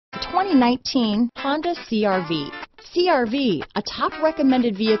2019 Honda CR-V. CR-V, a top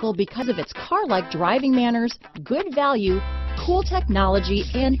recommended vehicle because of its car-like driving manners, good value, cool technology,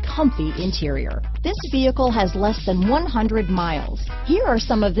 and comfy interior. This vehicle has less than 100 miles. Here are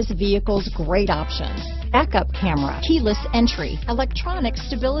some of this vehicle's great options: backup camera, keyless entry, electronic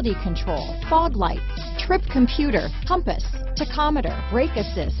stability control, fog lights, trip computer, compass, tachometer, brake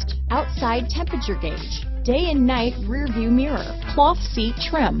assist, outside temperature gauge, day and night rear view mirror, cloth seat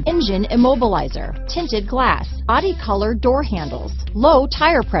trim, engine immobilizer, tinted glass, body color door handles, low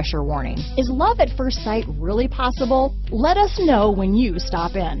tire pressure warning. Is love at first sight really possible? Let us know when you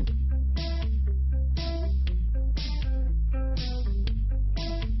stop in.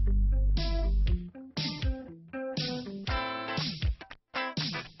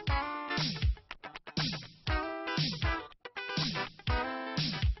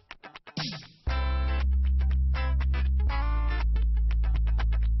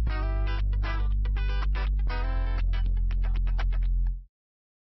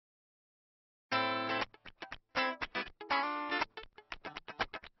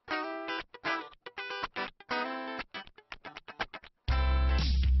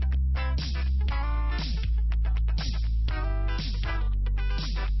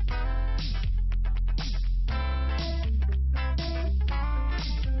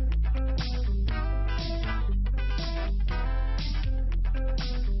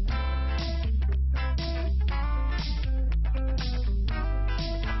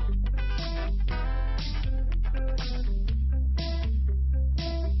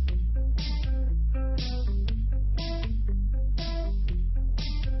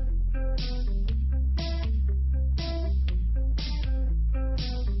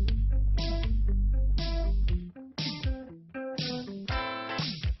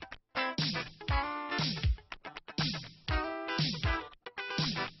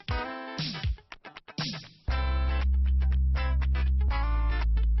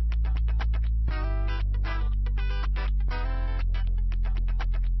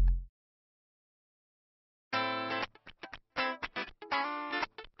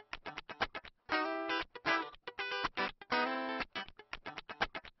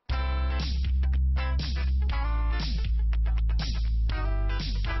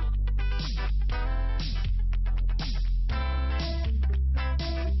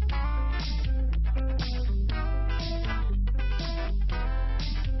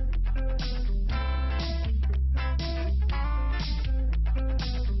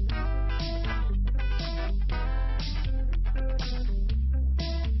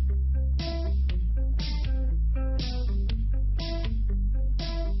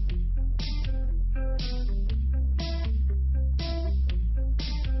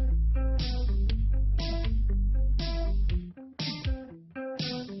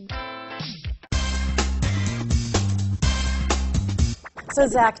 So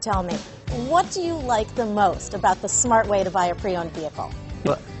Zach, tell me, what do you like the most about the smart way to buy a pre-owned vehicle?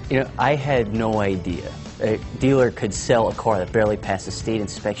 Well, I had no idea a dealer could sell a car that barely passed the state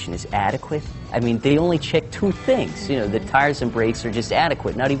inspection as adequate. I mean, they only check two things. The tires and brakes are just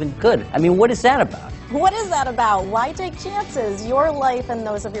adequate, not even good. I mean, what is that about? What is that about? Why take chances? Your life and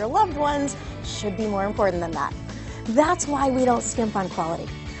those of your loved ones should be more important than that. That's why we don't skimp on quality.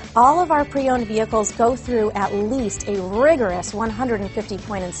 All of our pre-owned vehicles go through at least a rigorous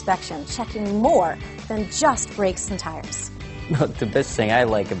 150-point inspection, checking more than just brakes and tires. The best thing I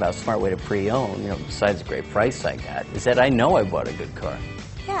like about Smart Way to Pre-Own, besides the great price I got, is that I know I bought a good car.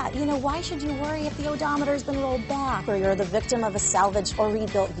 Yeah, why should you worry if the odometer's been rolled back, or you're the victim of a salvaged or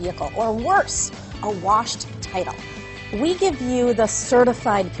rebuilt vehicle, or worse, a washed title? We give you the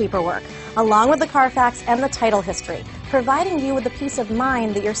certified paperwork, along with the Carfax and the title history, providing you with the peace of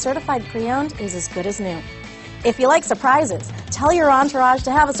mind that your certified pre-owned is as good as new. If you like surprises, tell your entourage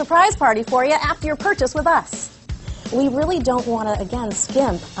to have a surprise party for you after your purchase with us. We really don't want to, again,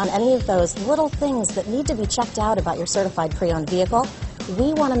 skimp on any of those little things that need to be checked out about your certified pre-owned vehicle.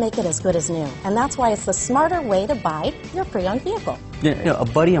 We want to make it as good as new, and that's why it's the smarter way to buy your pre-owned vehicle. A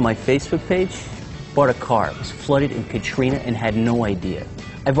buddy on my Facebook page bought a car. It was flooded in Katrina and had no idea.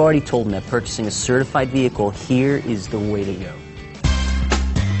 I've already told him that purchasing a certified vehicle here is the way to go.